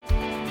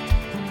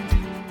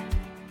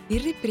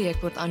Hierdie preek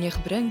word aan jou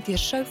gebring deur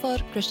Shofar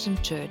Christian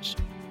Church.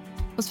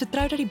 Ons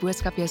vertrou dat die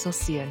boodskap jou sal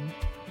seën.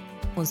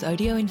 Ons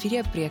audio en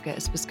video preke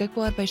is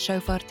beskikbaar by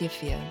Shofar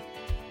TV.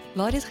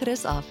 Laat dit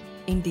gerus af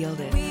en deel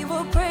dit. We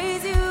will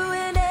praise you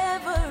in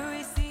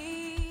every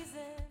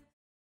season.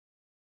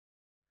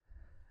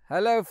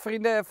 Hallo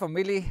vriende,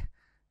 familie.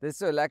 Dit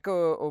is so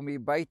lekker om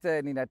hier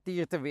buite in die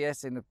natuur te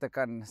wees en te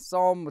kan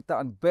saam te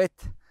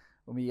aanbid,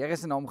 om die Here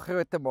se naam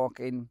groot te maak.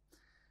 En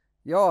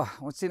ja,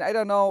 ons sien uit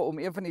daarna om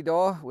een van die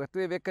dae, oor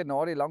 2 weke na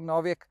die lang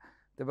naweek,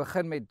 te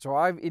begin met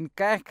drive-in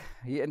kerk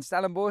hier in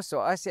Stellenbosch.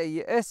 So as jy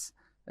hier is,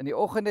 in die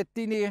oggende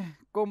 10:00,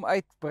 kom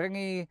uit, bring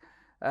die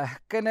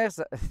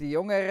kinders, die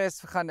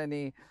jongeres gaan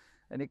in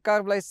die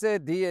kar bly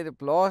sit, die in die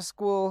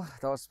laerskool,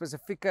 daar is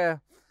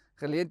spesifieke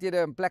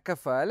geleenthede en plekke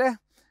vir hulle.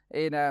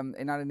 En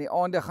dan in die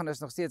aande gaan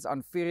ons nog steeds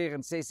aan 4:00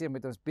 en 6:00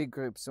 met ons big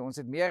group. So ons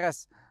het meer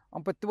as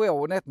amper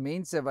 200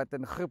 mense wat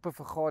in groepe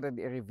vergader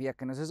deur die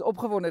week. En ons is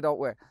opgewonde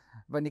daaroor,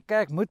 want die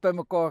kerk moet by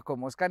mekaar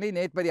kom. Ons kan nie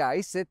net by die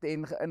huis sit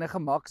en in 'n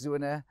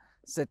gemaksone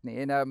sit nie.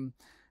 En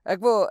ek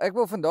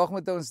wil vandag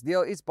met ons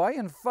deel iets baie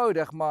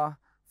eenvoudig, maar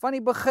van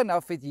die begin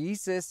af het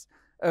Jesus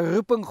 'n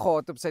roeping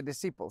gehad op sy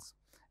disippels.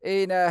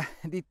 En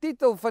die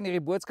titel van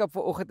hierdie boodskap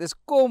vanoggend is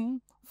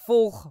Kom,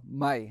 volg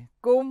my.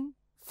 Kom,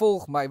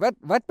 volg my.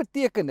 Wat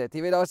beteken dit?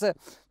 Jy weet,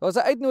 daar's 'n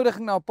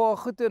uitnodiging na 'n paar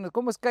goed toe, en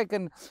kom ons kyk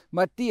in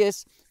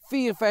Matteus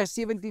 4 vers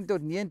 17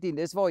 tot 19.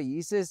 Dis waar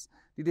Jesus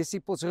die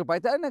disippels roep. Hy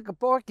het eintlik 'n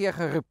paar keer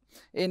geroep.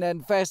 En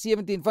in vers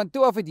 17, van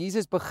toe af het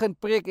Jesus begin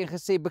preek en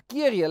gesê: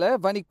 "Bekeer julle,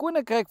 want die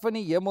koninkryk van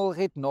die hemel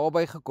het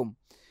naby gekom."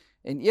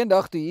 En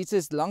eendag toe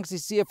Jesus langs die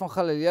see van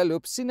Galilea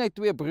loop, sien hy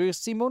 2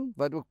 broers, Simon,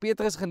 wat ook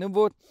Petrus genoem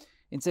word,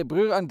 en sy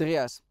broer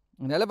Andreas.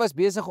 En hulle was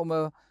besig om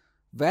 'n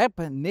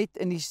werpnet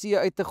in die see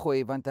uit te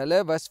gooi, want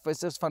hulle was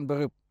vissers van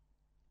beroep.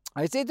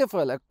 Hy sê toe vir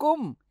hulle: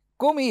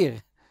 Kom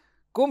hier,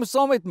 kom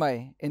saam met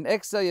my, en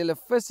ek sal julle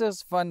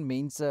vissers van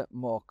mense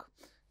maak.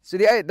 So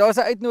daar's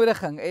 'n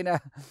uitnodiging, en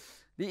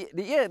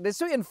dit is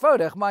so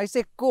eenvoudig, maar hy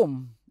sê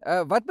kom.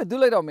 Wat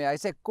bedoel hy daarmee? Hy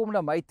sê kom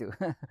na my toe.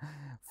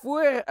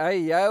 Voor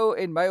hy jou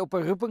en my op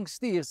 'n roeping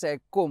stuur, sê hy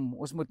kom,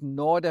 ons moet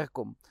nader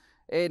kom.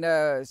 En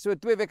so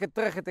 2 weke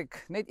terug het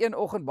ek net een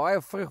oggend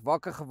baie vroeg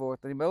wakker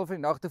geword. In die middel van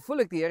die nag, toe voel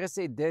ek die Here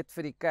sê dit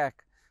vir die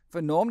kerk,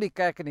 vernaam die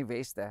kerk in die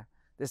Weste.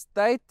 Dis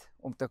tyd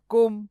om te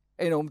kom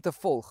en om te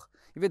volg.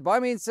 Jy weet,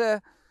 baie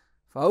mense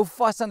hou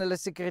vas aan hulle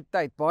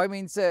sekuriteit. Baie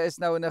mense is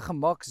nou in 'n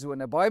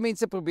gemaksone. Baie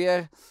mense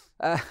probeer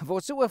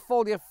word so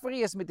oorval deur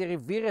vrees met hierdie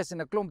virus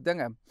en 'n klomp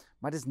dinge.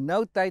 Maar dis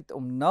nou tyd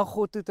om na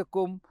God toe te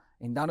kom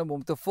en dan om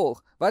hom te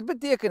volg. Wat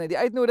beteken dit? Die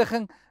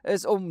uitnodiging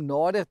is om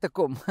nader te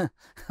kom,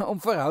 om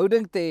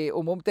verhouding te hê,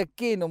 om hom te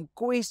ken, om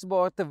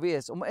kwesbaar te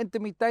wees, om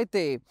intimiteit te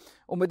hê,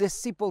 om 'n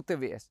disipel te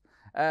wees.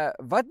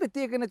 Wat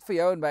beteken dit vir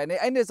jou en my? Aan die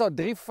einde is daar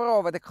 3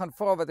 vrae wat ek gaan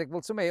vra, wat ek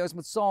wil sommer hê ons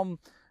moet saam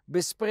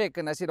bespreek.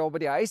 En as jy daar by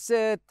die huis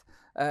sit,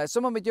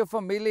 sommer met jou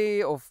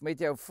familie, of met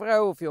jou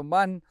vrou, of jou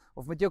man,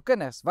 of met jou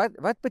kinders,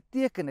 wat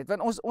beteken dit?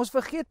 Want ons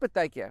vergeet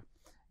baie keer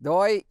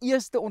daai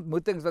eerste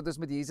ontmoetings wat ons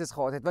met Jesus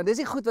gehad het, want dis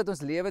die goed wat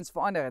ons lewens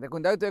verander het. Ek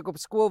onthou toe ek op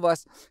skool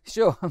was,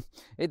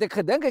 het ek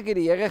gedink ek het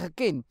die Here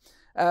geken,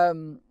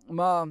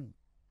 maar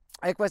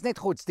ek was net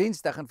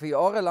godsdienstig en vir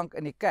jare lank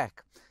in die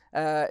kerk,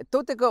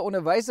 tot ek 'n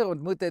onderwyser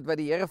ontmoet het wat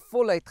die Here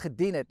voluit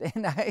gedien het,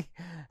 en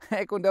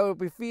ek onthou op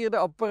die 4de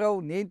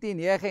April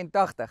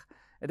 1989,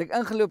 het ek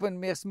ingeloop in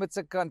meneer Smit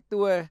se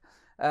kantoor,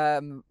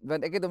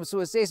 want ek het hom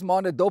so 6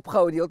 maande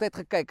dopgehou, die hele tyd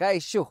gekyk, hey,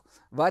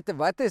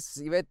 wat is,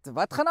 jy weet,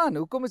 wat gaan aan?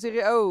 Hoekom is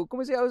hierdie ou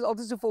is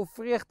altyd so vol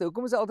vreugde?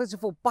 Hoekom is hy altyd so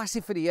vol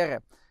passie vir die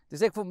Here?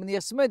 Dis ek vir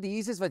meneer Smit, die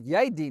Jesus wat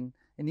jy dien,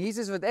 en die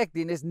Jesus wat ek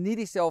dien, is nie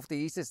dieselfde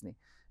Jesus nie.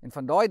 En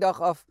van daai dag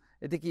af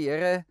het ek die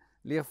Here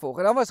leer volg.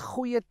 En daar was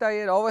goeie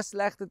tye, daar was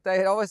slegte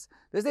tye,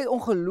 dis net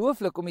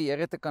ongelooflik om die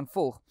Here te kan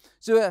volg.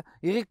 So,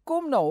 hierdie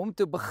kom na hom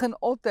toe begin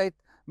altyd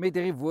met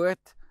hierdie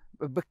woord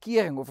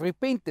bekering of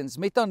repentance.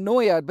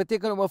 Metanoia, het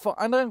beteken om 'n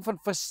verandering van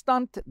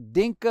verstand,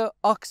 denke,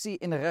 aksie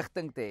en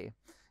rigting te hê.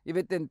 Jy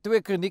weet, in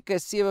 2 Kronieke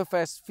 7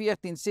 vers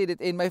 14 sê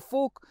dit: "En my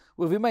volk,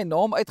 oor wie my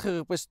naam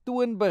uitgeroep is,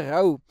 toon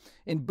berou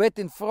en bid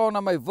en vra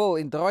na my wil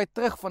en draai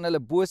terug van hulle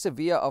bose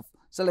weë af,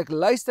 sal ek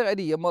luister uit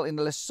die hemel en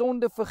hulle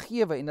sonde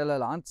vergewe en hulle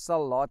land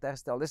sal laat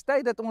herstel." Dis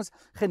tyd dat ons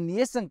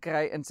genesing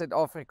kry in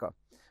Suid-Afrika.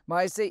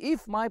 Maar hy sê,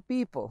 if my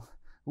people,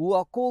 who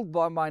are called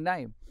by my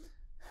name,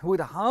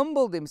 would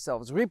humble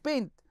themselves,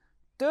 repent,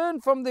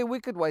 turn from their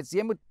wicked ways,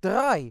 jy moet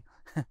draai,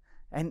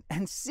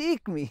 and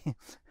seek me,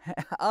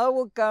 I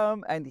will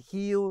come and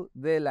heal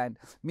their land.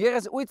 Meer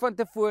as ooit van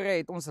tevore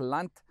het ons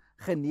land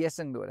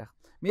genesing nodig.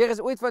 Meer as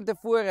ooit van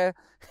tevore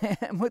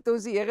moet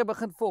ons die Here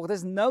begin volg.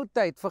 Dis nou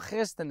tyd vir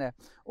Christene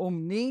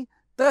om nie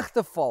terug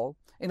te val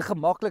en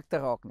gemaklik te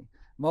raak nie,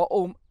 maar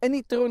om in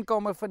die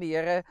troonkamer van die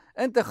Here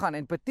in te gaan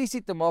en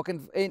petisie te maak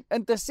en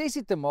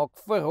intersessie te maak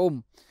vir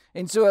hom.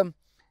 En so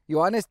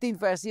Johannes 10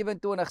 vers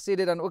 27 sê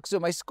dit dan ook so: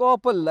 "My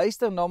skape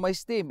luister na my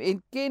stem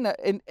en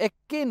ek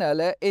ken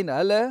hulle en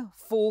hulle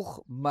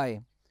volg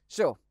my."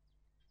 So,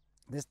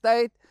 dis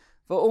tyd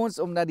vir ons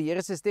om na die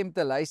Here se stem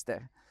te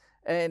luister.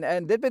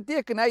 En dit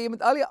beteken, jy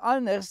moet al die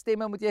ander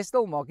stemme moet jy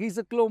stil maak. Hier's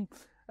 'n klomp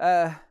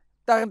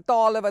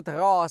tarantale wat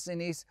raas en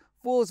hier's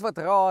voëls wat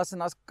raas en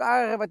daar's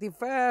karre wat hier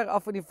ver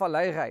af in die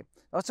vallei ry.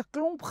 Daar's 'n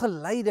klomp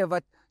geluide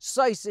wat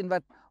suis en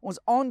wat ons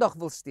aandag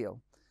wil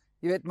steel.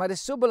 Jy weet, maar dit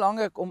is so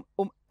belangrik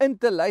om in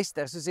te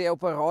luister, soos jy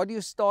op 'n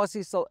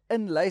radiostasie sal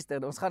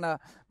inluister. Ons gaan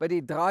by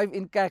die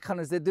drive-in kerk gaan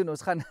ons dit doen.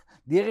 Ons gaan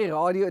deur die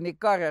radio in die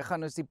karre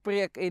gaan ons die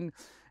preek en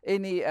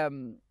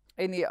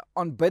die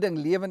aanbidding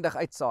lewendig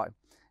uitsaai.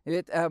 Jy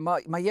weet,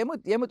 maar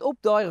jy moet op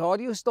daai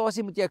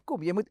radiostasie moet jy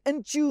kom. Jy moet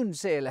in tune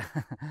sê hulle.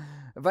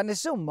 Want dit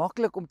is so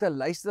maklik om te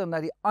luister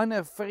na die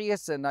ander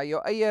vrese, na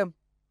jou eie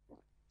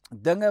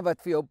dinge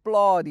wat vir jou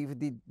pla,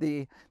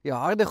 die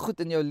harde goed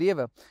in jou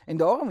lewe. En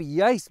daarom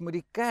juis moet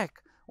die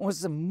kerk,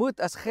 ons moet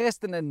as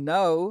Christene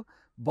nou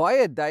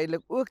baie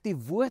duidelik ook die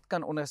woord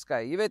kan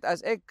onderskei. Jy weet,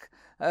 as ek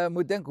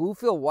moet dink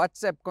hoeveel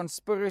WhatsApp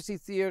conspiracy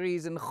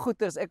theories en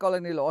goeters ek al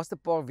in die laaste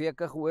paar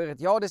weke gehoor het.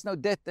 Ja, dis nou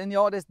dit en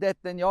ja, dis dit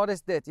en ja,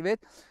 dis dit, jy weet.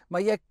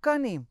 Maar jy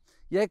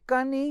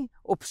kan nie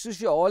op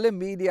sosiale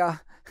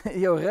media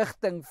jou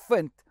rigting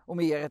vind om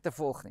die Here te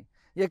volg nie.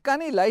 Jy kan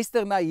nie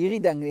luister na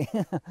hierdie ding nie.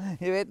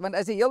 Jy weet, want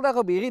as jy heeldag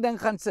op hierdie ding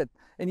gaan sit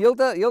en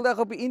heeldag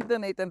op die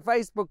internet en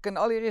Facebook en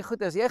al hierdie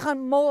goeders, jy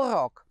gaan mal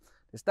raak.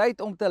 Dis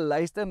tyd om te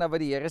luister na wat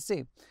die Here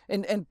sê.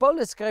 En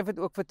Paulus skryf dit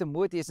ook vir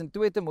Timoteus in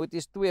 2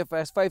 Timoteus 2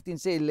 vers 15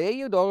 sê, lê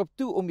jou daarop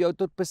toe om jou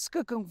tot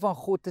beskikking van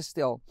God te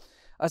stel,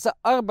 as 'n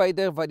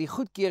arbeider wat die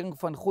goedkeuring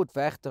van God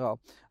wegdra.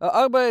 'n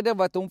Arbeider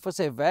wat hom vir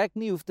sy werk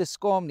nie hoef te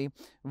skaam nie,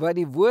 wat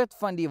die woord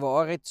van die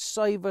waarheid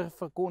suiwer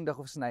verkondig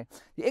of sny.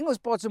 Die Engels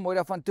praat so mooi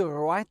daarvan, to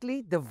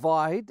rightly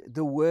divide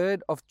the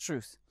word of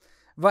truth.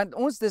 Want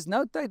dis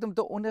nou tyd om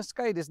te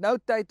onderskei, dis nou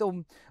tyd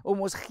om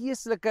ons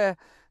geestelike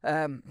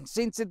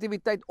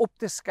sensitiwiteit op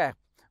te skerp,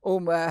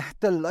 om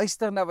te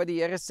luister na wat die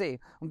Here sê,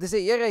 om te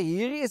sê, Here,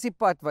 hierdie is die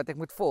pad wat ek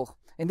moet volg.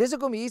 En dis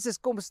hoekom Jesus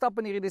kom stap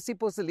in hierdie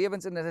disippels se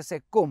lewens en hy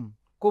sê, kom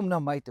na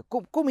my toe,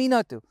 kom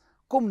hiernatoe,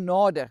 kom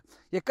nader.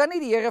 Jy kan nie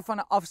die Here van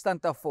 'n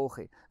afstand af volg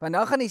nie, want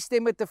dan gaan die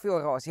stemme te veel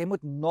raas. Jy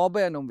moet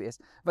naby aan hom wees,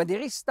 want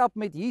hierdie stap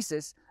met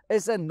Jesus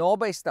is 'n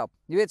naby stap.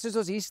 Jy weet, soos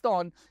ons hier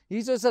staan, hier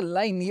is 'n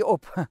lyn hier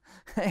op,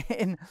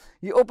 en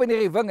hier op in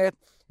hierdie wingerd,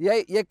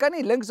 jy kan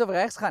nie links of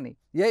regs gaan nie.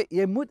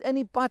 Jy moet in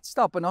die pad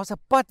stap, en daar's 'n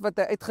pad wat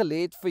hy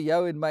uitgelê het vir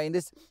jou en my, en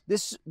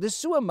dis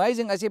so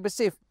amazing as jy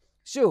besef,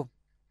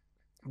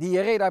 die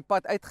Here het daai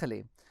pad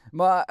uitgelê.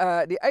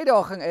 Maar die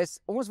uitdaging is,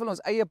 ons wil ons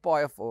eie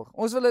paaie volg.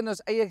 Ons wil in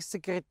ons eie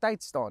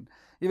sekuriteit staan.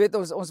 Jy weet,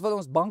 ons wil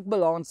ons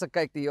bankbalanse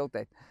kyk die hele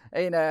tyd.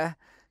 En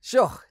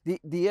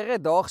die Here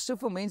daag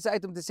soveel mense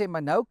uit om te sê,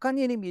 maar nou kan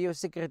jy nie meer jou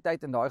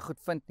sekuriteit in daai goed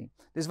vind nie.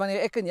 Dis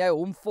wanneer ek en jy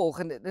hom volg,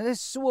 en dit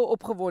is so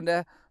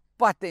opgewonde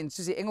pad, en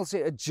soos die Engels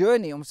sê, 'n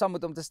journey, om saam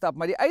met hom te stap.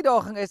 Maar die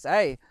uitdaging is,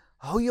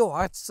 hou jou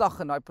hart sag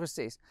in daai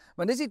proses.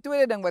 Want dis die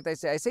tweede ding wat hy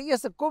sê. Hy sê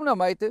eers, kom na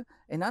my toe,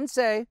 en dan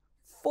sê hy,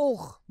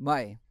 volg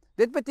my.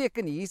 Dit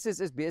beteken Jesus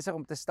is besig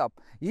om te stap.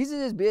 Jesus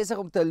is besig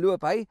om te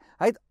loop. Hy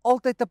het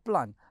altyd 'n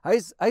plan.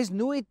 Hy's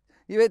nooit,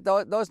 jy weet,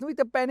 daar's nooit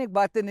 'n panic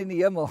button in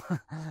die hemel.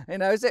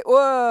 En hy sê,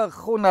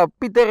 Gonna,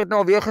 Pieter het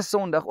nou weer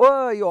gesondig.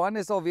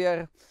 Johannes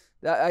alweer,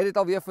 hy het dit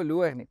alweer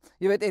verloor nie.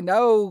 Jy weet, en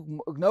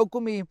nou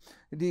kom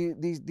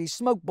die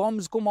smoke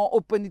bombs kom maar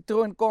op in die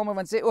troonkamer,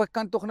 want sê, ek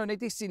kan tog nou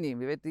net nie sien nie.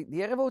 Jy weet,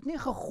 die Here word nie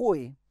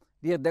gegooi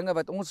deur dinge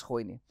wat ons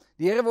gooi nie.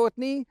 Die Here word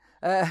nie,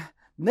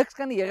 niks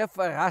kan die Here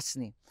verras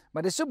nie.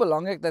 Maar dit is so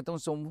belangrik dat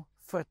ons hom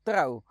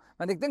vertrou.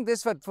 Want ek dink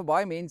dis wat vir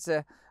baie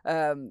mense,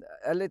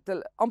 hulle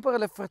het amper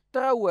hulle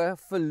vertroue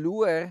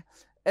verloor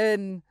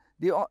in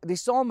die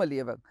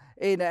samelewing.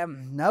 En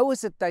nou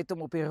is dit tyd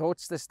om op die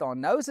rots te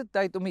staan. Nou is dit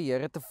tyd om die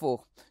Here te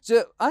volg.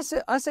 So as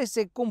hy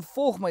sê, kom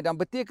volg my, dan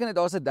beteken dit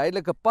daar's 'n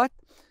duidelike pad,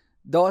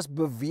 daar's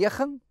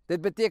beweging.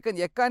 Dit beteken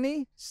jy kan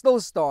nie stil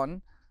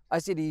staan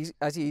as jy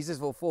Jesus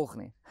wil volg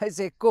nie. Hy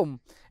sê, kom.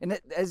 En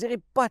dit is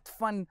hierdie pad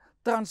van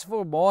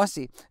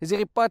transformasie, is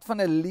hierdie pad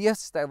van 'n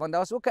leefstyl, want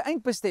daar's ook 'n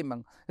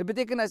eindbestemming. Dit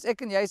beteken as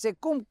ek en jy sê,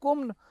 kom,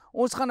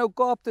 ons gaan nou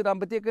Kaap toe, dan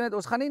beteken dit,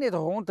 ons gaan nie net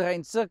rondry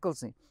in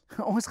sirkels nie.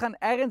 Ons gaan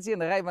ergens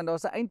heen ry, want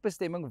daar's 'n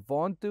eindbestemming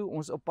waantoe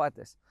ons op pad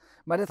is.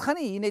 Maar dit gaan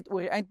nie hier net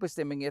oor die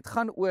eindbestemming nie, dit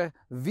gaan oor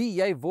wie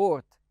jy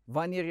word,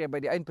 wanneer jy by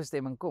die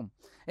eindbestemming kom.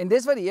 En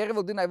dis wat die Here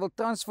wil doen, hy wil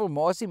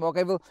transformasie maak,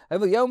 hy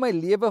wil jou my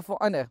lewe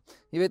verander.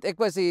 Jy weet, ek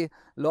was die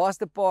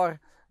laaste paar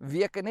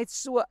weke net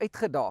so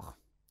uitgedaag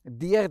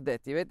deur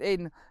dit, jy weet,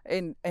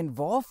 en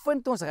waar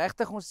vind ons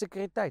regtig ons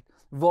sekuriteit?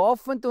 Waar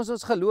vind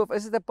ons geloof?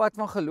 Is dit 'n pad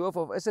van geloof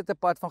of is dit 'n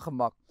pad van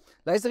gemak?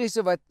 Luister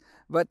hierso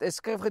wat 'n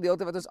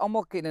skrifgedeelte wat ons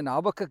almal ken in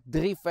Habakuk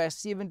 3 vers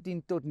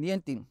 17 tot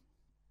 19.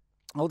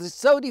 Al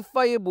sou die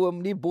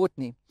vyeboom nie bot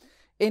nie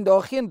en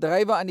daar geen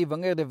druiwe aan die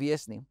wingerde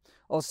wees nie.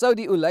 Al sou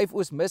die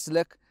olyfoes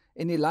misluk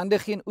en die lande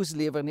geen oes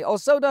lewer nie. Al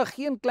sou daar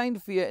geen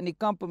kleinvee in die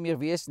kampe meer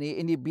wees nie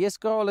en die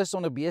beeskrale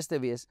sonder beeste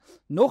wees.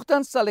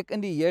 Nogtans sal ek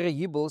in die Here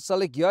jubel,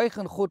 sal ek juig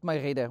in God my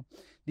redder.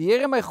 Die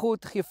Here my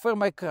God gee vir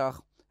my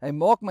krag. Hy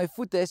maak my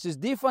voete soos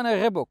die van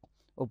 'n ribbok.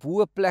 Op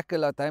hoë plekke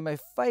laat hy my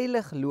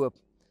veilig loop.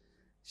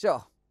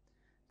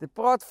 Dit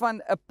praat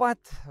van 'n pad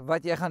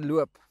wat jy gaan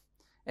loop.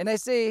 En hy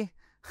sê,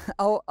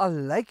 al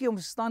lyk die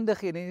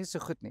omstandighede nie so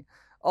goed nie.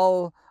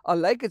 al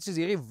lyk dit soos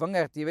hierdie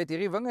wingerd, jy weet,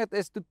 hierdie wingerd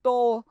is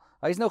totaal,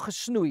 hy's nou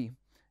gesnoei,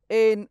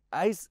 en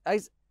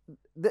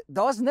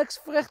daar's niks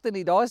vrugte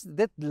nie,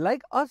 dit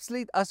lyk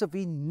absoluut asof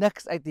hier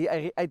niks uit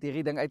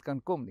hierdie ding uit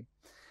kan kom nie.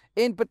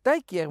 En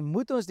partykeer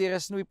moet ons deur 'n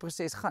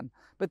snoeiproses gaan.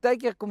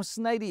 Partykeer kom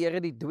sny die Here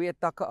die dooie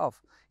takke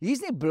af.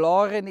 Hier's nie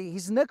blare nie,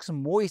 hier's niks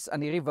moois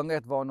aan hierdie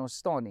wingerd waarin ons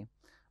staan nie.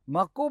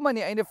 Maar kom aan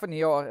die einde van die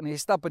jaar en jy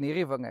stap in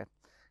hierdie wingerd.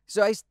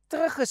 So hy's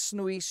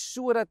teruggesnoei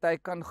sodat hy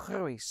kan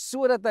groei,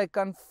 sodat hy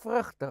kan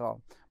vrug dra.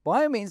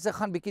 Baie mense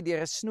gaan bietjie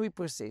deur 'n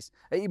snoeiproses,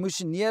 'n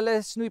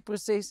emosionele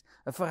snoeiproses,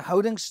 'n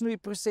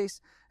verhoudingssnoeiproses,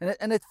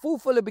 en dit voel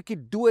vir hulle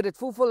bietjie dood, dit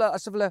voel vir hulle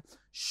asof hulle,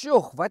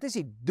 "Sjoe, wat is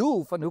die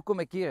doel van hoekom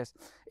ek hier is?"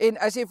 En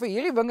as jy vir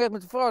hierdie wingerd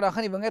moet vra, dan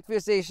gaan die wingerd vir jou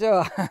sê,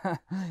 "Sjoe,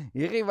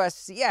 hierdie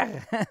was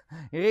seer.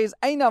 Hierdie is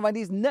eina, want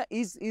hy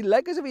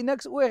lyk asof hy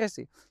niks oor is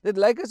nie. Dit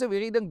lyk asof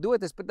hierdie ding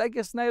dood is.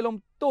 Partykeer sny hulle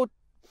hom tot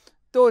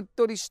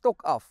die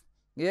stok af."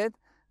 Jy weet?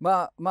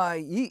 Maar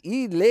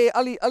hier lê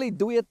al die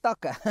dooie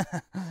takke.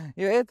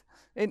 Jy weet?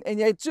 En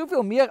jy het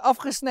soveel meer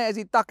afgesny as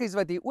die takkies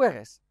wat hier oor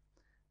is.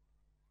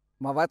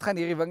 Maar wat gaan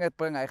hierdie wingerd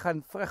bring? Hy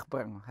gaan vrug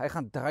bring. Hy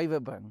gaan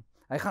druiwe bring.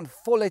 Hy gaan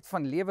volheid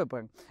van lewe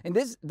bring. En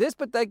dis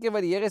partykeer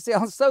wat die Here sê,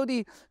 al sou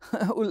die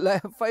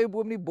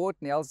vyeboom nie bot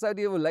nie, al sou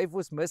die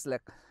olyfbos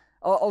misluk,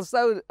 al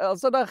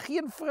sou daar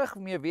geen vrug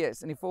meer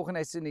wees in die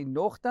volgende seisoen nie,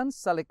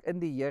 nogtans sal ek in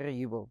die Here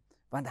jubel,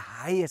 want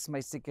hy is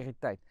my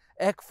sekuriteit.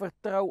 Ek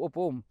vertrou op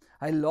hom.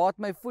 Hy laat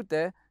my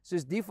voete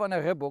soos die van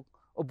 'n ribbok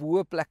op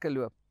hoë plekke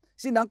loop.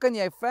 Sien, dan kan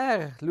jy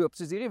ver loop,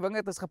 soos hierdie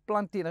wingerd is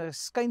geplant teen 'n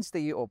skynste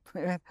hierop.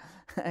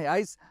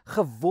 Hy's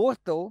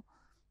gewortel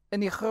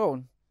in die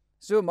grond.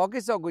 So maak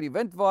nie saak hoe die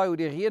wind waai, hoe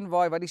die reën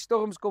waai, wat die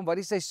storms kom, wat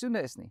die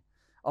seisoene is nie.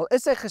 Al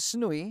is hy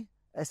gesnoei,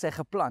 is hy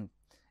geplant.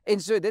 En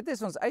so dit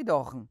is ons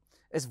uitdaging,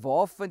 is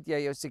waar vind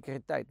jy jou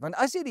sekuriteit? Want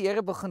as jy die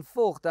Here begin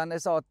volg, dan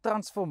is daar 'n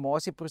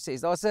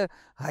transformasieproses. Daar's 'n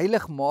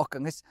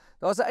heiligmaking.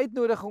 Daar's 'n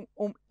uitnodiging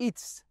om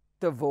iets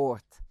te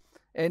word.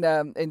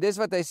 En dis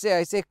wat hy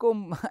sê,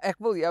 kom, ek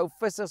wil jou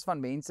vissers van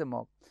mense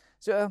maak.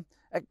 So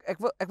ek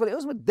wil hê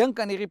ons moet dink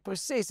aan hierdie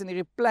proses en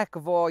hierdie plek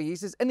waar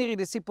Jesus in hierdie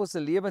disippels se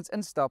lewens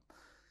instap.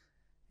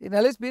 En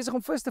hulle is besig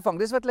om vis te vang.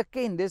 Dis wat hulle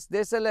ken. Dis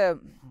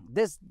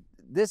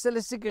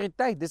hulle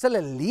sekuriteit, dis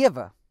hulle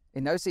lewe.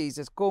 En nou sê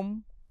Jesus,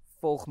 kom,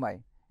 volg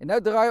my. En nou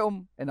draai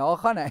om en daar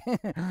gaan hy.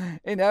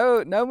 En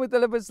nou moet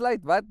hulle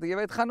besluit, wat, jy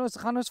weet,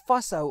 gaan ons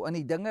vashou aan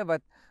die dinge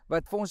wat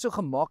vir ons so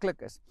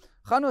gemaklik is.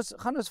 Gaan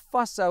ons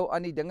vashou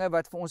aan die dinge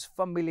wat vir ons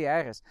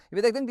familier is. Jy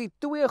weet, ek dink die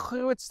twee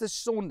grootste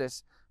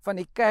sondes van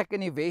die kerk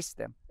in die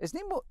Weste is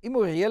nie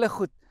immorele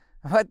goed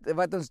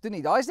wat ons doen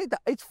nie. Daar is net 'n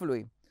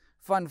uitvloei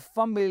van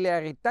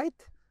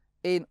familiariteit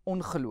en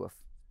ongeloof.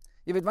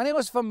 Jy weet, wanneer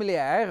ons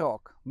familier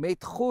raak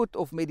met God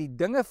of met die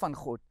dinge van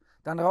God,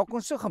 dan raak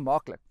ons so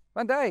gemaklik.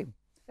 Want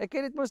ek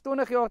het dit mos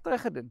 20 jaar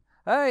terug gedoen.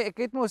 Ek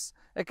het mos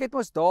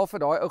daar vir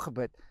daai ou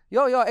gebid.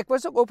 Ja, ek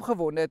was ook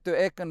opgewonde toe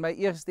ek in my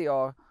eerste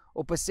jaar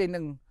op 'n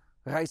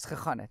sendingreis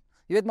gegaan het.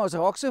 Jy weet, maar ons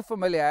raak so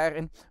familier,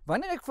 en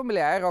wanneer ek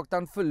familier raak,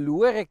 dan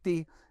verloor ek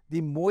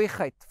die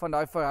mooiheid van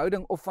daai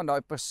verhouding of van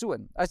daai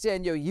persoon. As jy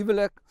in jou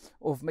huwelik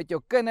of met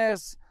jou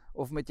kinders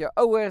of met jou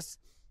ouers,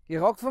 jy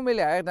raak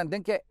familier, dan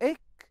dink jy, ek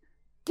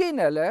ken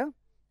hulle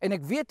en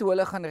ek weet hoe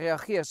hulle gaan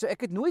reageer. So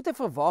ek het nooit 'n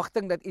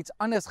verwagting dat iets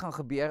anders gaan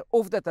gebeur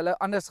of dat hulle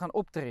anders gaan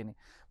optree nie.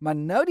 Maar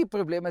nou die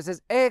probleem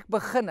is ek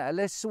begin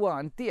hulle so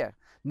hanteer.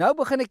 Nou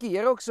begin ek die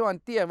Here ook so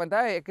hanteer, want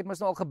ek het mos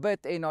nou al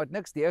gebid en nou het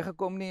niks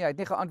deurgekom nie, hy het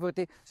nie geantwoord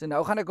nie. So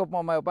nou gaan ek op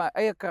my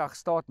eie krag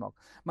staat maak.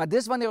 Maar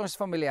dis wanneer ons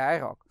familier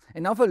raak.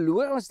 En dan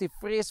verloor ons die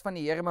vrees van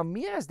die Here, maar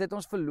meer as dit,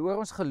 ons verloor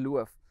ons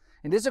geloof.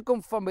 En dis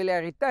hoekom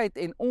familiariteit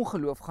en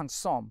ongeloof gaan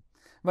saam.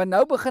 Want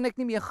nou begin ek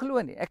nie meer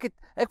glo nie.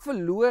 Ek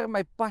verloor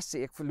my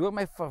passie, ek verloor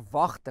my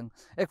verwagting.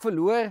 Ek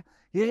verloor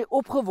hierdie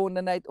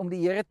opgewondenheid om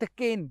die Here te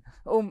ken,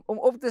 om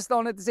op te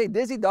staan en te sê,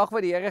 dis die dag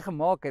wat die Here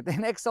gemaak het,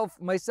 en ek sal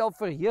myself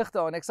verheug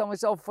daarin, ek sal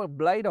myself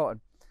verbly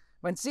daarin.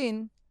 Want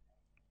sien,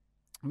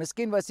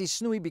 miskien was die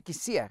snoei bietjie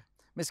seer.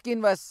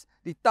 Miskien was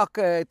die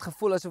takke het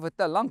gevoel asof dit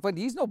te lank, want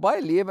hier's nog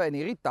baie lewe in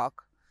hierdie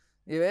tak,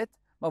 jy weet,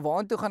 maar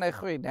waartoe gaan hy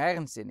groei?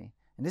 Nêrens nie.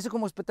 En dis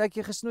hoekom ons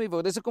partykeer gesnoei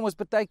word. Dis hoekom ons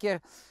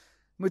partykeer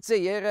moet sê,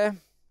 Here,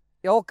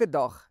 elke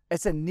dag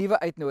is 'n nuwe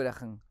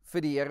uitnodiging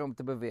vir die Here om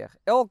te beweeg.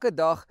 Elke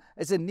dag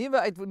is 'n nuwe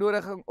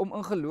uitnodiging om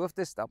in geloof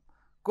te stap.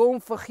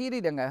 Kom, vergeet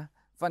die dinge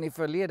van die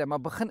verlede, maar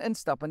begin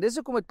instap. En dis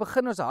hoekom dit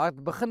begin ons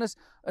hart, begin ons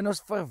in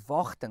ons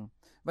verwagting.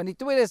 Want die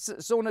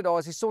tweede sonde daar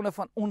is die sonde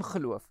van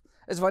ongeloof.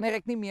 Is wanneer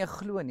ek nie meer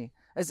glo nie.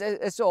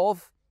 Is so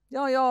half,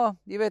 ja,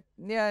 jy weet,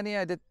 nee,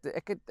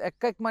 ek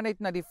kyk maar net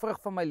na die vrug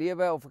van my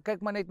lewe, of ek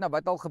kyk maar net na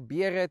wat al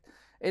gebeur het,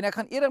 en ek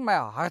gaan eerder my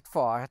hart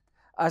verhard,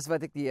 as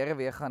wat ek die Here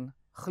weer gaan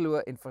glo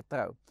en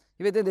vertrou.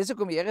 Jy weet, en dis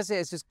hoekom die Here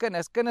sê, soos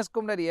kinders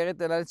kom na die Here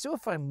toe, hulle het so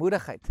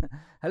vermoedigheid,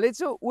 hulle het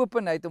so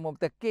openheid om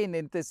te ken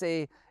en te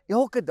sê,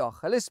 elke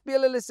dag, hulle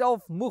speel hulle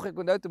self moeg. Ek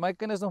onthou toe my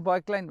kinders nog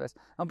baie klein was,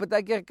 en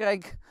partykeer kry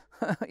ek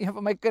een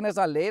van my kinders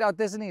al lê daar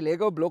tussen die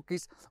Lego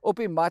blokkies op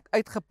die mat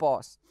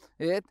uitgepaas.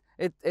 Jy weet,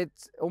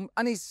 het om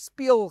aan die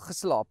speel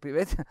geslaap, jy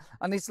weet,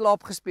 aan die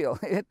slaap gespeel,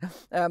 jy weet.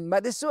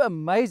 Maar dit is so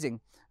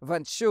amazing,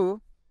 Want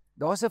sjoe,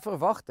 daar's 'n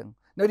verwagting.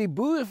 Nou die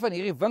boer van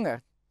hierdie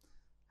wingerd,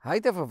 hy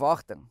het 'n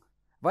verwagting.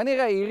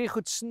 Wanneer hy hierdie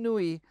goed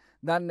snoei,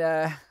 dan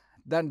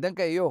dink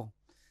hy, joh,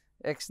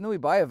 ek snoei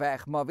baie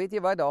weg, maar weet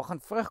jy wat, daar gaan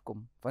vrug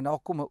kom, want daar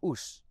kom 'n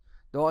oes.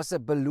 Daar's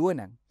 'n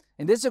beloning.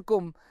 En dis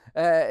hoekom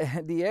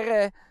die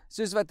Here,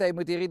 soos wat hy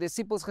met hierdie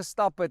disippels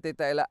gestap het, het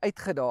hy hulle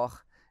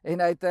uitgedaag en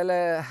hy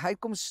het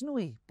kom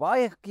snoei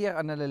baie keer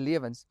aan hulle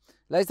lewens.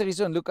 Luister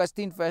hierso in Lukas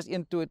 10 vers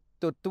 1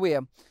 tot 2.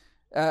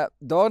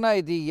 Daarna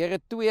het die Here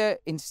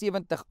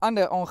 72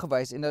 ander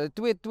aangewys en hulle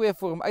 2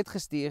 voor hom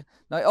uitgestuur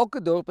na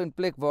elke dorp en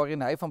plek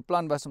waarin hy van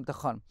plan was om te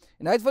gaan.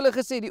 En hy het vir hulle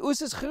gesê, die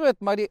oes is groot,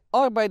 maar die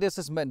arbeiders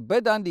is min.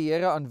 Bid dan die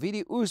Here aan wie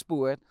die oes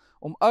behoort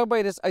om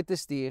arbeiders uit te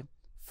stuur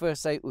vir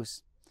sy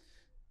oes.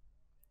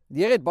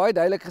 Die Here het baie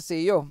duidelik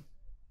gesê, joh,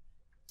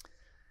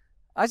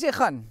 as jy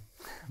gaan,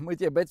 moet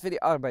jy bid vir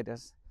die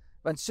arbeiders,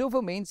 want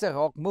soveel mense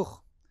raak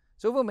moeg,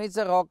 soveel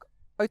mense raak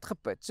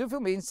uitgeput, soveel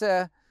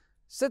mense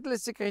sit hulle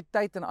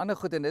sekuriteit en ander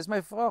goed, en dis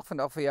my vraag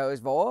vandag vir jou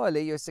is, waar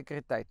lê jou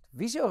sekuriteit?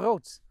 Wie is jou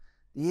rots?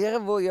 Die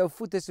Here wil jou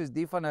voete soos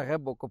die van 'n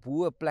ribbok op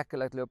hoë plekke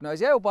laat loop. Nou as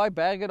jy op baie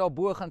berge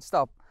daarbo gaan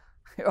stap,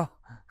 ja,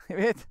 jy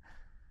weet,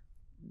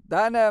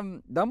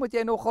 dan moet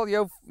jy nogal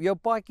jou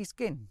paadjies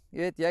ken. Jy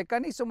weet, jy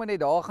kan nie sommer net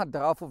daar gaan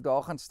draf of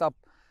daar gaan stap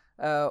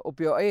op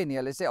jou eie nie.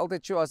 Hulle sê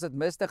altyd, as dit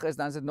mistig is,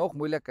 dan is dit nog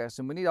moeiliker.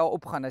 So moenie daar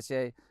opgaan as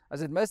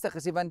dit mistig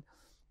is,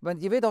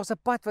 want jy weet, daar's 'n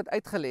pad wat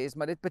uitgelê is,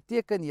 maar dit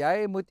beteken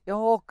jy moet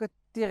elke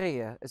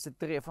tree is 'n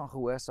tree van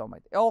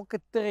gehoorsaamheid. Elke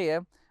tree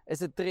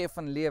is 'n tree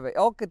van lewe.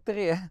 Elke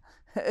tree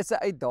is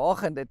 'n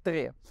uitdagende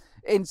tree.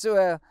 En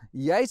so,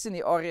 juis in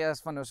die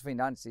areas van ons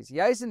finansies,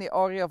 juis in die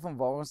area van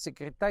waar ons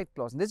sekuriteit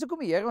plaas. En dis hoekom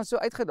die Here ons so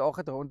uitgedaag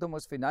het rondom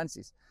ons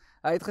finansies.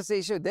 Hy het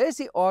gesê, "Sjoe, dis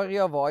die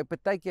area waar hy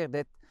partykeer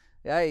dit,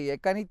 jy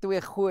kan nie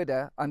twee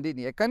gode aandien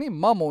nie. Jy kan nie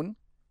Mammon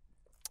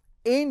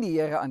en die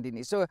Here aandien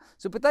nie." So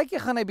partykeer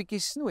gaan hy bietjie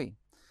snoei.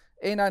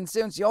 En dan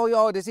sê ons,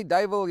 ja, dis die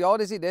duiwel, ja,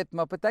 dis dit,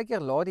 maar partykeer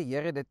laat die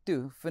Here dit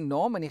toe,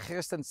 vernaam in die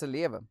Christen se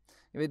lewe.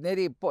 Jy weet, net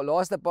die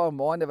laaste paar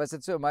maande was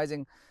dit so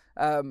amazing.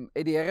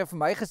 Het die Here vir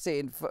my gesê,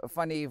 en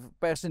van die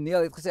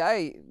personeel het gesê,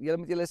 hey, julle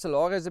moet julle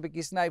salaris 'n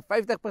bietjie sny,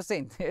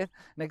 50%.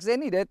 En ek sê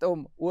nie dit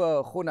om,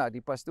 gonna,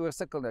 die pastoor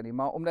sukkel nou nie,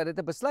 maar omdat dit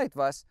 'n besluit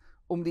was,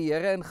 om die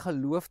Here in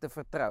geloof te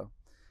vertrou.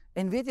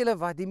 En weet julle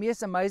wat, die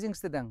mees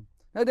amazingste ding,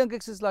 nou dink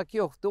ek soos,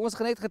 toe ons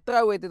net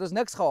getrou het ons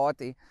niks gehad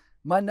nie,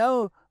 maar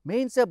nou,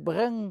 mense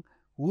bring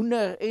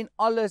hoender en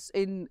alles,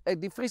 en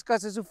die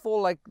vrieskas is so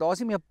vol, daar is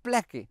nie meer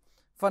plek nie,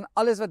 van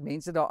alles wat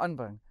mense daar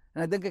aanbring.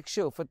 En dan dink ek,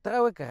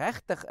 vertrou ek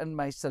regtig in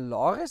my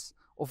salaris,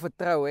 of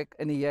vertrou ek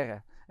in die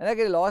Here? En ek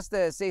het die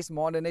laaste 6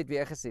 maande net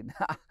weer gesien,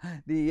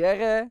 die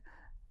Here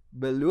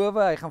beloof,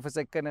 hy gaan vir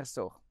sy kinders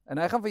sorg, en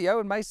hy gaan vir jou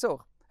en my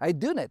sorg, hy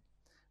doen dit,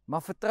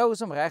 maar vertrou ons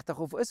hom regtig,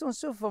 of is ons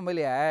so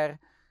familiêr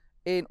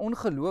en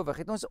ongelowig,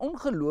 het ons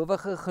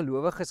ongelowige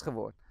gelowiges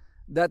geword,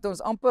 dat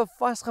ons amper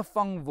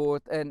vasgevang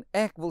word in,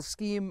 ek wil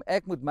skiem,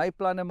 ek moet my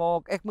planne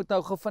maak, ek moet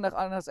nou gou vinnig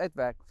anders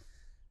uitwerk,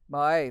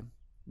 maar hey,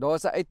 daar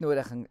is 'n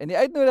uitnodiging, en die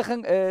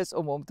uitnodiging is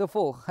om hom te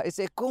volg. Hy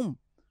sê, kom,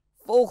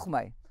 volg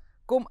my,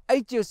 kom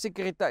uit jou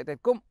sekuriteit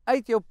uit, kom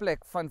uit jou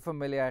plek van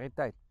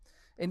familiariteit.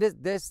 En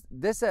dis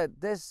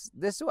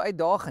so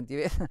uitdagend, jy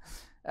weet.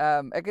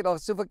 Ek het al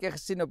soveel keer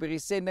gesien op hierdie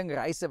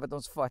sendingreise wat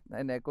ons vat,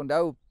 en ek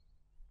onthou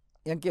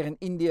een keer in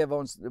Indië, waar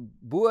ons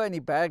bo in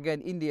die berge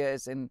in Indië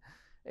is, en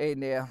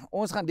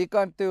ons gaan die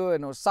kant toe,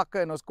 en ons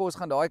sakke en ons kos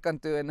gaan daai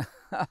kant toe, en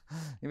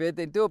jy weet,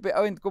 en toe op die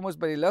ouend kom ons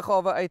by die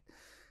lughawe uit.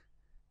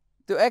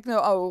 Toe ek nou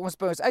ons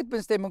by ons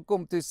uitbestemming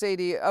kom, toe sê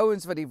die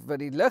ouens wat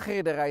die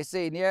lugredery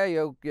sê, nee,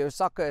 jou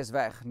sakke is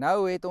weg.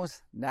 Nou het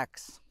ons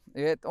niks.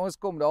 Jy weet, ons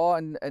kom daar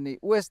in die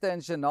ooste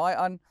in Chennai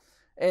aan,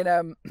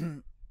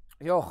 en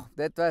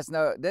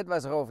dit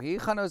was rof. Hier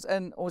gaan ons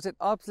in, ons het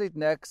absoluut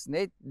niks,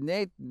 net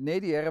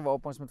die Here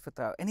waarop ons moet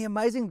vertrou. En die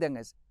amazing ding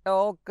is,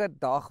 elke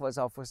dag was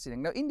daar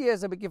voorsiening. Nou Indië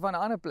is 'n bietjie van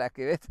 'n ander plek,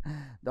 jy weet.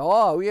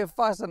 Daar hou jy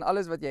vas aan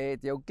alles wat jy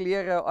het, jou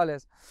klere,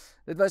 alles.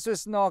 Dit was so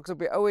snaaks op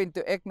die ou end,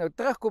 toe ek nou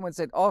terugkom in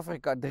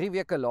Suid-Afrika, 3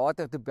 weke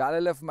later, toe bel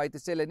hulle vir my te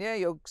sê, nee,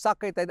 jou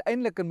sak het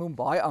uiteindelik in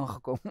Mumbai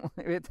aangekom,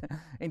 jy weet.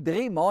 En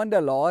 3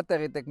 maande later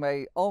het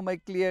ek al my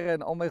klere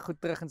en al my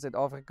goed terug in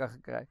Suid-Afrika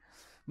gekry.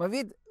 Maar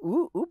weet,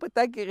 hoe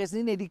partykeer is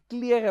nie net die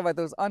klere wat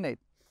ons aan het,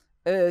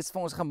 is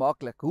vir ons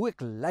gemaklik, hoe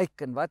ek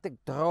lyk en wat ek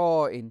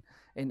dra, en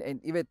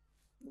jy weet,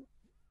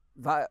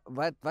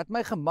 wat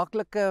my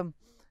gemaklike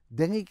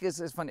dingetjies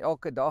is van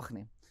elke dag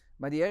nie.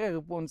 Maar die Here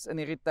roep ons in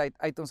hierdie tyd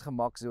uit ons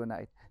gemaksone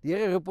uit. Die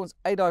Here roep ons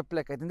uit daai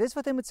plek uit. En dis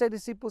wat hy met sy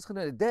disippels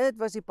gedoen het. Dit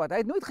was die pad. Hy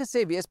het nooit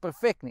gesê wees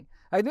perfek nie.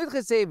 Hy het nooit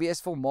gesê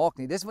wees volmaak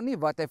nie. Dis nie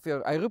wat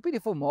hy roep nie die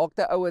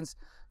volmaakte ouens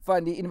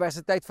van die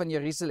Universiteit van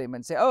Jerusalem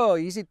en sê,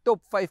 hier is die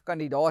top 5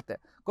 kandidaate.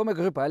 Kom ek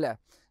roep hulle.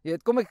 Jy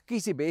weet, kom ek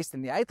kies die beste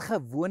nie. Hy het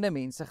gewone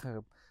mense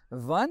geroep.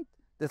 Want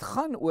dit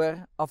gaan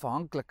oor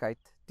afhanklikheid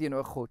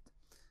teenoor God.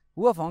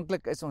 Hoe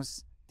afhanklik is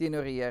ons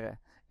teenoor die Here?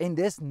 En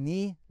dis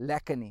nie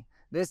lekker nie.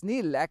 Dis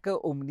nie lekker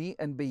om nie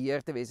in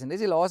beheer te wees. En dis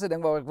die laaste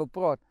ding waar ek wil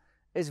praat,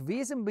 is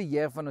wees in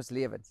beheer van ons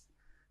lewens.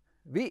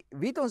 Wie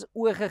het ons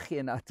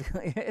oorgegee na toe,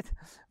 jy weet?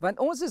 Want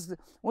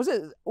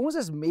ons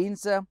is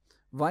mense,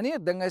 wanneer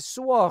dinge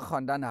swaar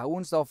gaan, dan hou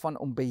ons daarvan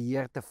om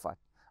beheer te vat.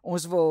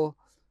 Ons wil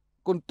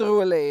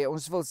kontrole hê,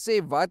 ons wil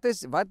sê, wat is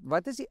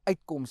die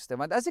uitkomste?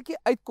 Want as ek die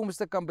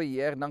uitkomste kan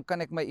beheer, dan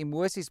kan ek my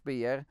emosies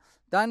beheer,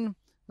 dan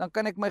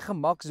kan ek my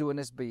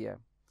gemaksones beheer.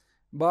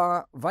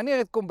 Maar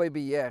wanneer dit kom by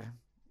beheer,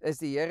 is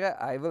die Here,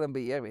 hy wil in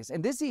beheer wees.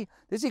 En dis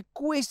die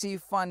kwessie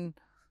van,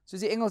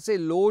 soos die Engels sê,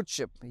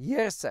 lordship,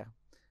 heerser,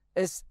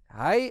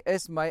 hy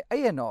is my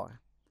eienaar.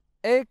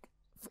 Ek,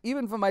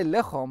 ewen van my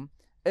liggaam,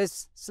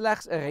 is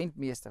slegs 'n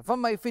rentmeester. Van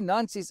my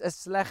finansies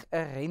is slegs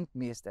 'n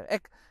rentmeester.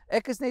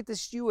 Ek is net 'n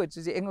steward,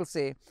 soos die Engels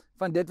sê,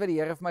 van dit wat die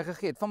Here vir my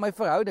gegee het. Van my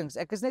verhoudings,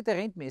 ek is net 'n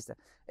rentmeester.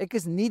 Ek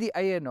is nie die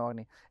eienaar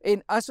nie.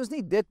 En as ons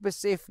nie dit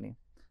besef nie,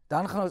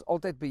 dan gaan ons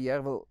altyd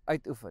beheer wil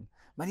uitoefen.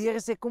 Maar die Here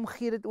sê, kom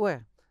gee dit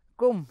oor.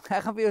 Kom,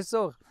 ek gaan vir jou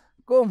sorg.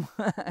 Kom,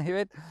 jy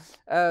weet,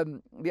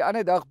 die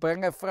ander dag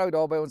bring 'n vrou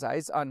daar by ons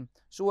huis aan,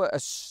 so 'n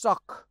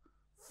sak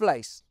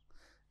vleis.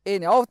 En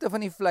die helfte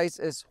van die vleis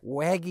is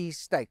wagyu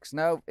steaks.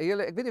 Nou,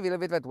 ek weet nie of julle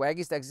weet wat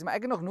wagyu steaks is, maar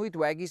ek het nog nooit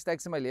wagyu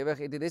steaks in my lewe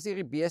geëet. Dit is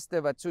hierdie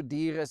beeste wat so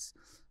duur is,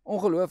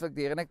 ongelooflik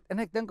duur. En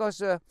ek dink as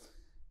so,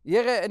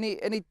 Here,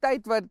 in die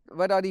tyd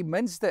wat daar die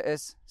minste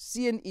is,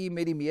 seën U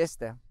met die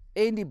meeste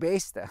en die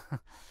beste.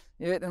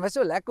 Jy weet, en was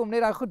so lekker om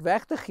net daai goed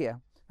weg te gee.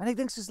 En ek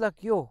dink soos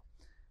joh,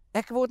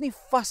 ek word nie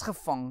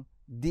vasgevang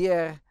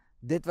deur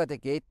dit wat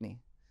ek het nie.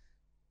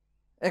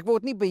 Ek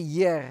word nie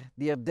beheer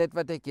deur dit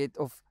wat ek het,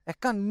 of ek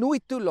kan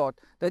nooit toelaat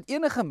dat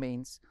enige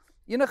mens,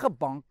 enige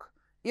bank,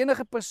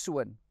 enige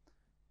persoon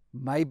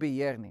my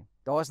beheer nie.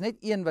 Daar is net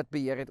een wat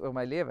beheer het oor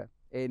my lewe,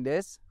 en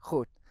dis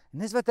God. En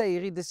dis wat hy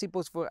hierdie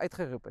disippels voor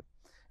uitgeroep het.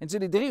 En so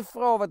die 3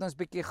 vrae wat ons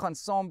bietjie gaan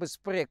saam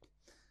bespreek,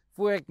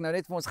 voor ek nou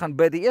net vir ons gaan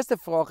bid. Die eerste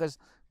vraag is,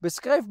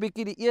 beskryf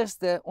bietjie die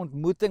eerste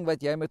ontmoeting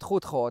wat jy met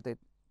God gehad het,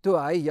 toe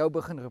hy jou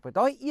begin roep het.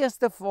 Daai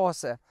eerste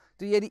fase,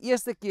 toe jy die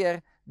eerste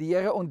keer die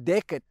Here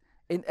ontdek het,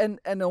 en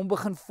in hom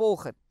begin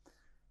volg het.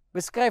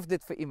 Beskryf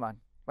dit vir iemand.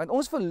 Want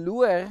ons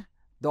verloor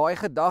daai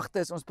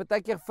gedagtes, ons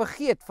partykeer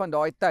vergeet van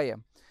daai tye.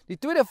 Die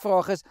tweede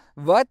vraag is,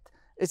 wat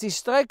is die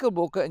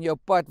struikelblokke in jou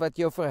pad wat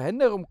jou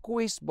verhinder om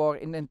kwesbaar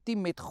en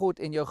intiem met God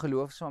en jou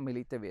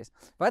geloofsfamilie te wees?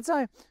 Wat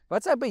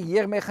is hy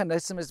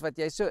beheermeganismes wat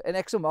jy en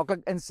ek so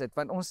maklik insit?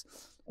 Want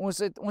ons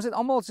het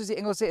almal, soos die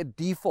Engels sê, 'n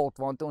default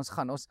waant ons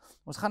gaan.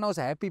 Ons gaan na ons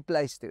happy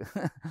place toe.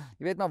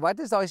 Jy weet, maar wat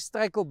is daai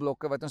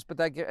struikelblokke wat ons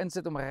partykeer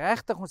insit om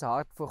regtig ons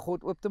hart vir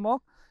God oop te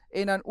maak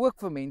en dan ook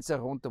vir mense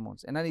rondom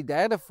ons? En dan die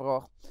derde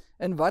vraag,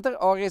 in watter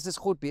areas is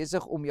God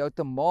besig om jou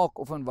te maak,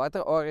 of in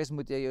watter areas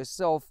moet jy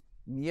jouself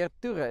meer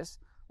toerus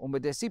om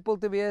 'n disipel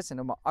te wees en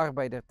om 'n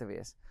arbeider te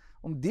wees?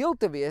 Om deel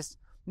te wees,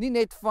 nie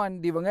net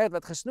van die wingerd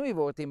wat gesnoei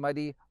word nie, maar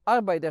die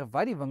arbeider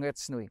wat die wingerd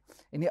snoei.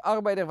 En die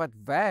arbeider wat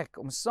werk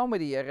om saam met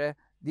die Here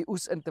die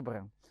oes in te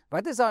bring.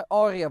 Wat is daai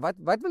area?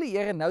 Wat wil die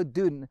Here nou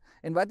doen?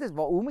 En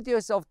hoe moet jy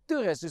jouself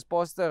toerus, soos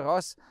Pastor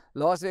Roux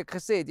laasweek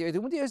gesê het? Jy weet,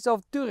 hoe moet jy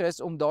jouself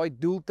toerus om daai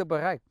doel te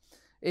bereik?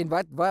 En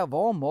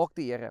waar maak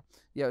die Here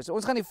jou? So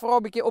ons gaan die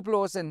vrae bietjie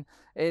oplos en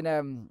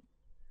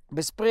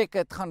bespreek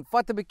het,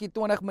 vat 'n bietjie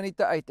 20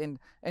 minute uit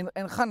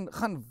en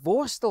gaan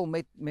worstel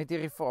met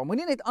hierdie vrae.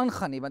 Moenie net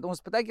aangaan nie, want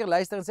ons partykeer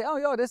luister en sê,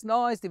 ja, dis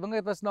nice, die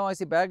wingerd was nice,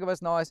 die berge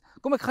was nice,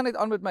 kom ek gaan net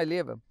aan met my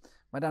lewe.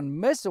 Maar dan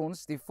mis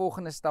ons die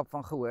volgende stap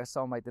van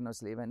gehoorsaamheid in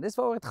ons lewe. En dis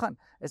waaroor dit gaan.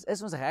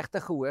 Is ons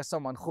regtig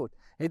gehoorsaam aan God?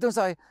 Het ons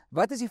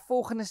wat is die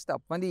volgende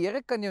stap? Want die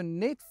Here kan jou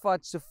net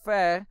vat so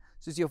ver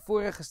soos jou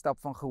vorige stap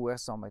van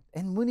gehoorsaamheid.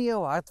 En moenie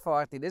jou hart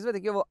verhard nie. Dis wat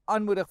ek jou wil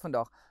aanmoedig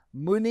vandag.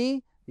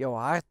 Moenie jou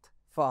hart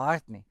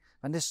verhard nie.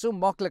 Want dit is so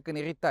maklik in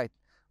hierdie tyd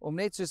om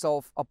net soos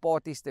half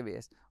apaties te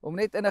wees, om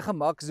net in 'n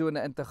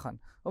gemaksone in te gaan,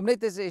 om net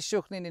te sê,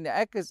 "Sjoeg, nee,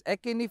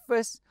 ek ken nie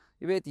vis."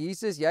 Jy weet,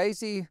 Jesus, jy is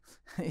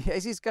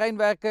die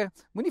skrynwerker.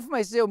 Moenie vir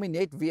my sê om die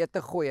net weer te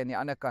gooi aan die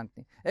ander kant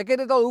nie. Ek het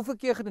dit al hoeveel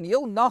keer gedoen.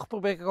 Heel nag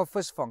probeer ek al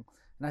vis vang.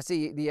 En dan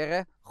sê die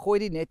Here, gooi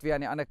die net weer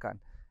aan die ander kant.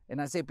 En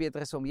dan sê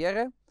Petrus hom,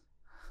 Here,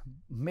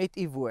 met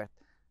u woord,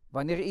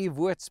 wanneer u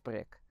woord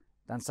spreek,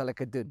 dan sal ek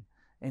dit doen.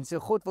 En so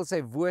God wil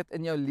sy woord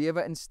in jou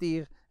lewe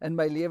instuur, in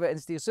my lewe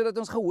instuur, sodat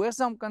ons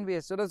gehoorsaam kan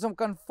wees, sodat ons hom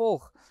kan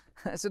volg,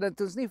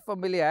 sodat ons nie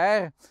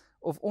familiêr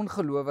of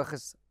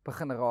ongelowiges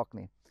begin raak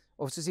nie,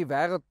 of soos die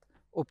wêreld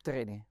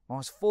optree nie, maar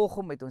ons volg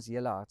hom met ons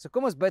hele hart. So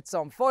kom ons bid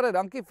saam. Vader,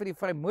 dankie vir die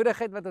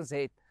vrymoedigheid wat ons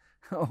het,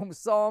 om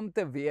saam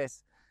te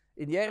wees.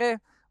 En Here,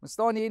 ons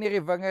staan hier in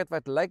hierdie wingerd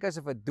wat lyk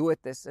asof dit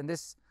dood is, en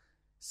dis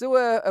so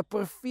 'n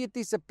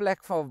profetiese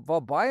plek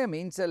waar baie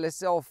mense hulle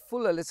self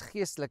voel, hulle is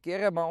geestelik.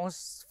 Here, maar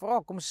ons vra,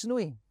 kom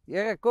snoei.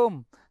 Here,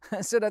 kom,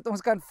 sodat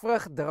ons kan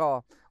vrug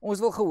dra. Ons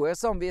wil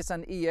gehoorsaam wees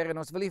aan U, Here, en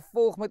ons wil U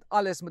volg met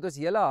alles, met ons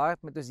hele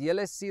hart, met ons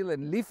hele siel,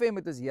 en lief hê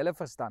met ons hele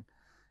verstand.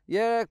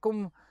 Here,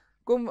 kom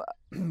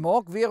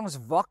maak weer ons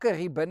wakker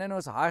hier binne in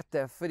ons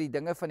harte vir die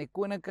dinge van die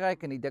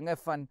koninkryk en die dinge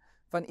van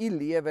U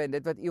lewe en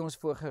dit wat U ons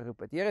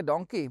voorgeroep het. Here,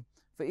 dankie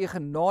vir U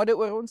genade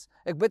oor ons.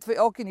 Ek bid vir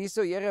elkeen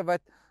hierso, Here,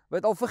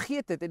 wat al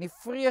vergeet het en die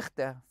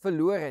vreugde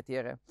verloor het,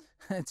 Here.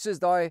 Soos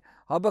daai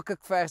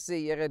Habakuk vers sê,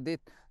 Here,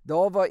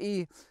 daar waar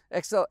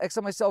ek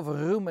sal myself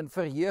roem en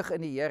verheug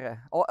in die Here.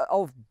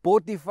 Al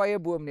bot die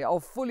vyeboom nie, al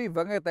voel die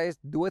wingerd hy is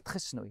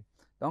doodgesnoei.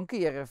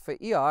 Dankie Here vir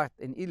u hart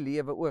en u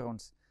lewe oor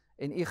ons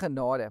en u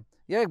genade.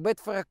 Here, ek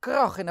bid vir 'n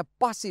krag en 'n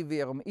passie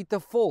weer om u te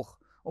volg,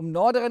 om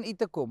nader aan u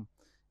te kom.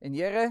 En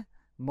Here,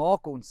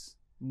 maak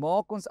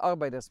ons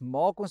arbeiders,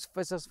 maak ons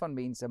vissers van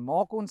mense,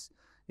 maak ons,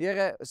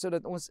 Here,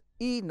 sodat ons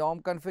u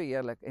naam kan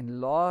verheerlik en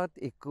laat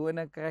u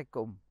koninkryk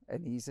kom.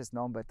 In Jesus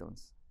naam bid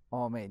ons.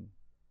 Amen.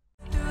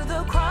 Through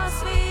the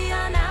cross we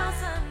are now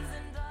sons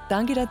and daughters.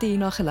 Dankie dat jy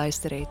hierna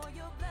geluister het.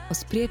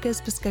 Ons preke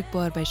is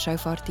beskikbaar by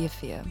Shofar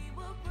TV.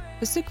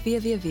 Besoek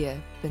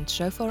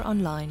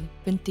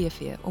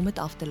www.shofaronline.tv om dit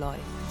af te laai.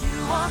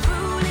 You are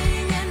ruling.